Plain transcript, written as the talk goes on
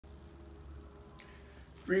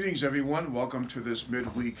Greetings, everyone. Welcome to this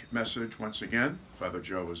midweek message once again. Father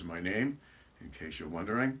Joe is my name, in case you're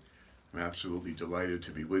wondering. I'm absolutely delighted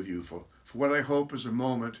to be with you for what I hope is a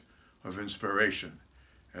moment of inspiration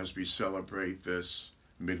as we celebrate this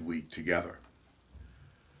midweek together.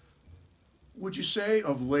 Would you say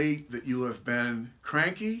of late that you have been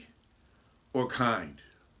cranky or kind?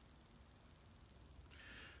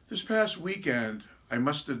 This past weekend, I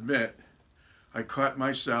must admit, I caught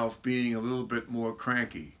myself being a little bit more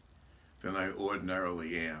cranky than I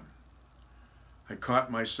ordinarily am. I caught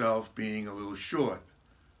myself being a little short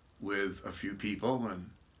with a few people,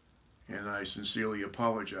 and I sincerely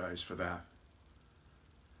apologize for that.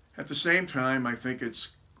 At the same time, I think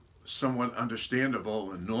it's somewhat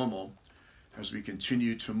understandable and normal as we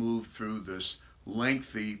continue to move through this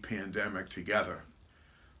lengthy pandemic together,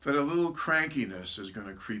 that a little crankiness is going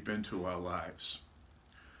to creep into our lives.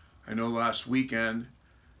 I know last weekend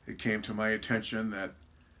it came to my attention that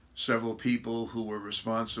several people who were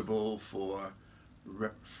responsible for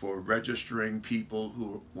registering people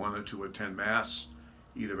who wanted to attend Mass,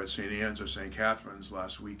 either at St. Anne's or St. Catherine's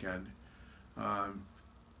last weekend,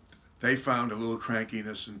 they found a little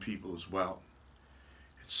crankiness in people as well.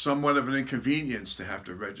 It's somewhat of an inconvenience to have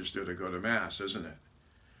to register to go to Mass, isn't it?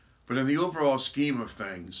 But in the overall scheme of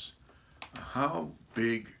things, how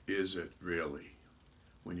big is it really?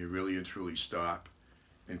 When you really and truly stop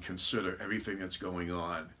and consider everything that's going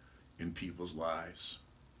on in people's lives.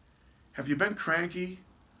 Have you been cranky?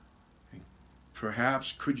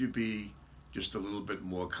 Perhaps could you be just a little bit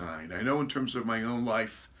more kind? I know in terms of my own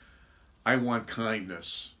life, I want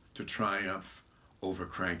kindness to triumph over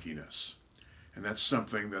crankiness. And that's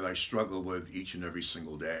something that I struggle with each and every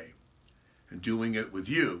single day. And doing it with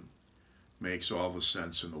you makes all the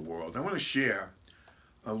sense in the world. I want to share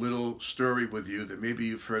a little story with you that maybe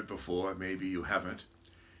you've heard before, maybe you haven't.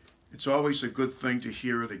 It's always a good thing to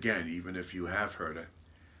hear it again, even if you have heard it.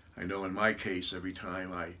 I know in my case, every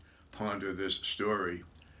time I ponder this story,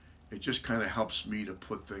 it just kind of helps me to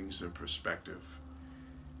put things in perspective.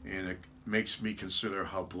 And it makes me consider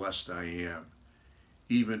how blessed I am,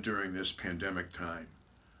 even during this pandemic time,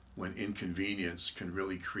 when inconvenience can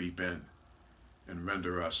really creep in and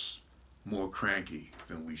render us more cranky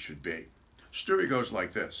than we should be. Story goes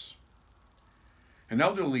like this. An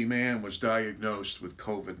elderly man was diagnosed with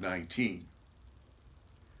COVID-19.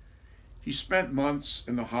 He spent months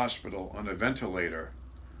in the hospital on a ventilator,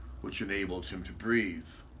 which enabled him to breathe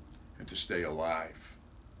and to stay alive.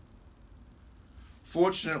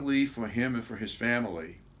 Fortunately for him and for his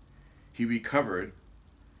family, he recovered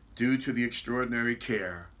due to the extraordinary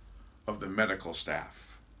care of the medical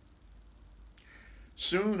staff.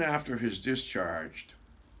 Soon after his discharge,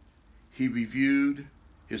 he reviewed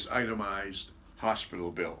his itemized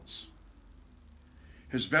hospital bills.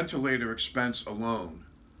 His ventilator expense alone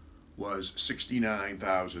was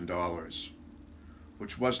 $69,000,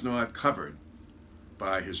 which was not covered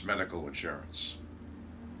by his medical insurance.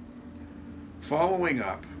 Following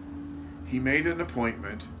up, he made an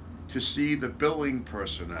appointment to see the billing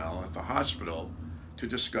personnel at the hospital to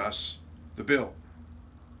discuss the bill.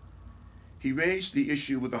 He raised the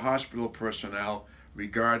issue with the hospital personnel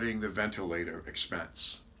regarding the ventilator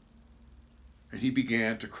expense, and he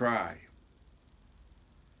began to cry.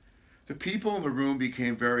 The people in the room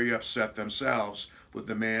became very upset themselves with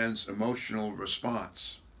the man's emotional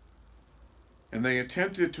response, and they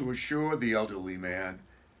attempted to assure the elderly man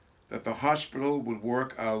that the hospital would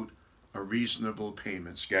work out a reasonable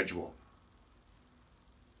payment schedule.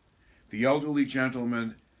 The elderly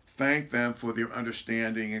gentleman thanked them for their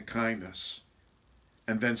understanding and kindness,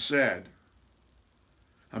 and then said,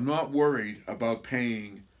 "I'm not worried about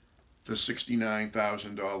paying the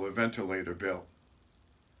 $69,000 ventilator bill.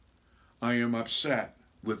 I am upset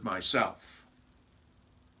with myself.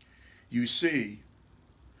 You see,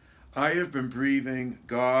 I have been breathing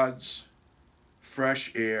God's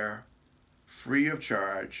fresh air free of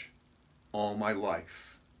charge all my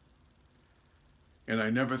life, and I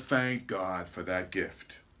never thanked God for that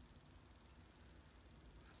gift.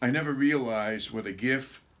 I never realized what a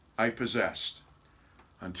gift I possessed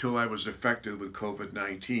until I was affected with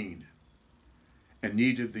COVID-19 and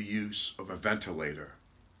needed the use of a ventilator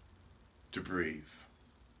to breathe."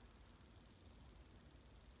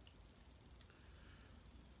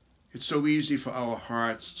 It's so easy for our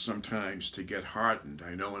hearts sometimes to get hardened.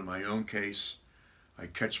 I know in my own case, I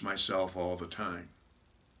catch myself all the time.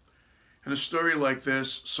 And a story like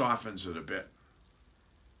this softens it a bit,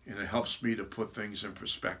 and it helps me to put things in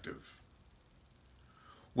perspective.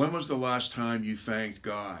 When was the last time you thanked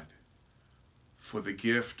God for the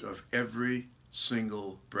gift of every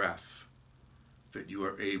single breath that you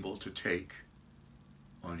are able to take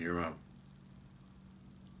on your own.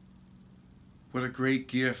 What a great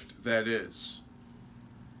gift that is.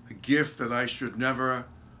 A gift that I should never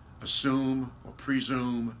assume or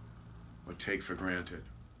presume or take for granted.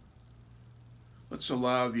 Let's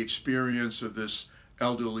allow the experience of this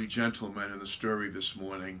elderly gentleman in the story this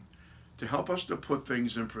morning to help us to put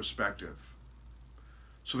things in perspective.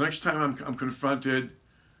 So next time I'm confronted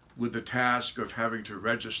with the task of having to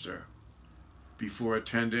register before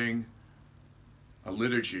attending a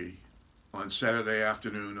liturgy on Saturday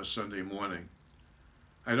afternoon or Sunday morning,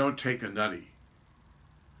 I don't take a nutty.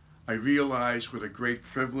 I realize what a great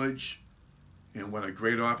privilege and what a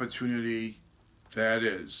great opportunity that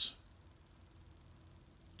is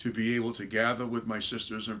to be able to gather with my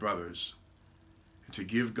sisters and brothers and to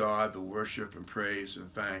give God the worship and praise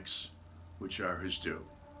and thanks which are his due.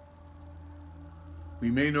 We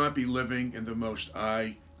may not be living in the most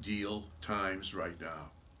ideal times right now,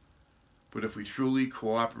 but if we truly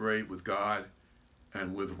cooperate with God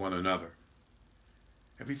and with one another,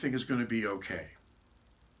 everything is going to be okay.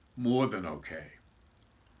 More than okay.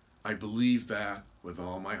 I believe that with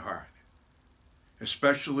all my heart,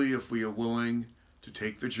 especially if we are willing to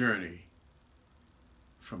take the journey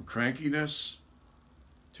from crankiness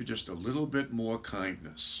to just a little bit more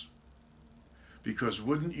kindness. Because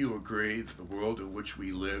wouldn't you agree that the world in which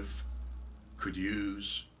we live could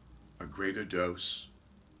use a greater dose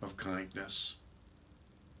of kindness?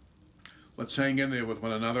 Let's hang in there with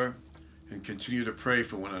one another and continue to pray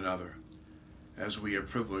for one another as we are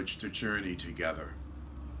privileged to journey together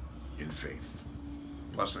in faith.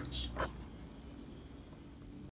 Blessings.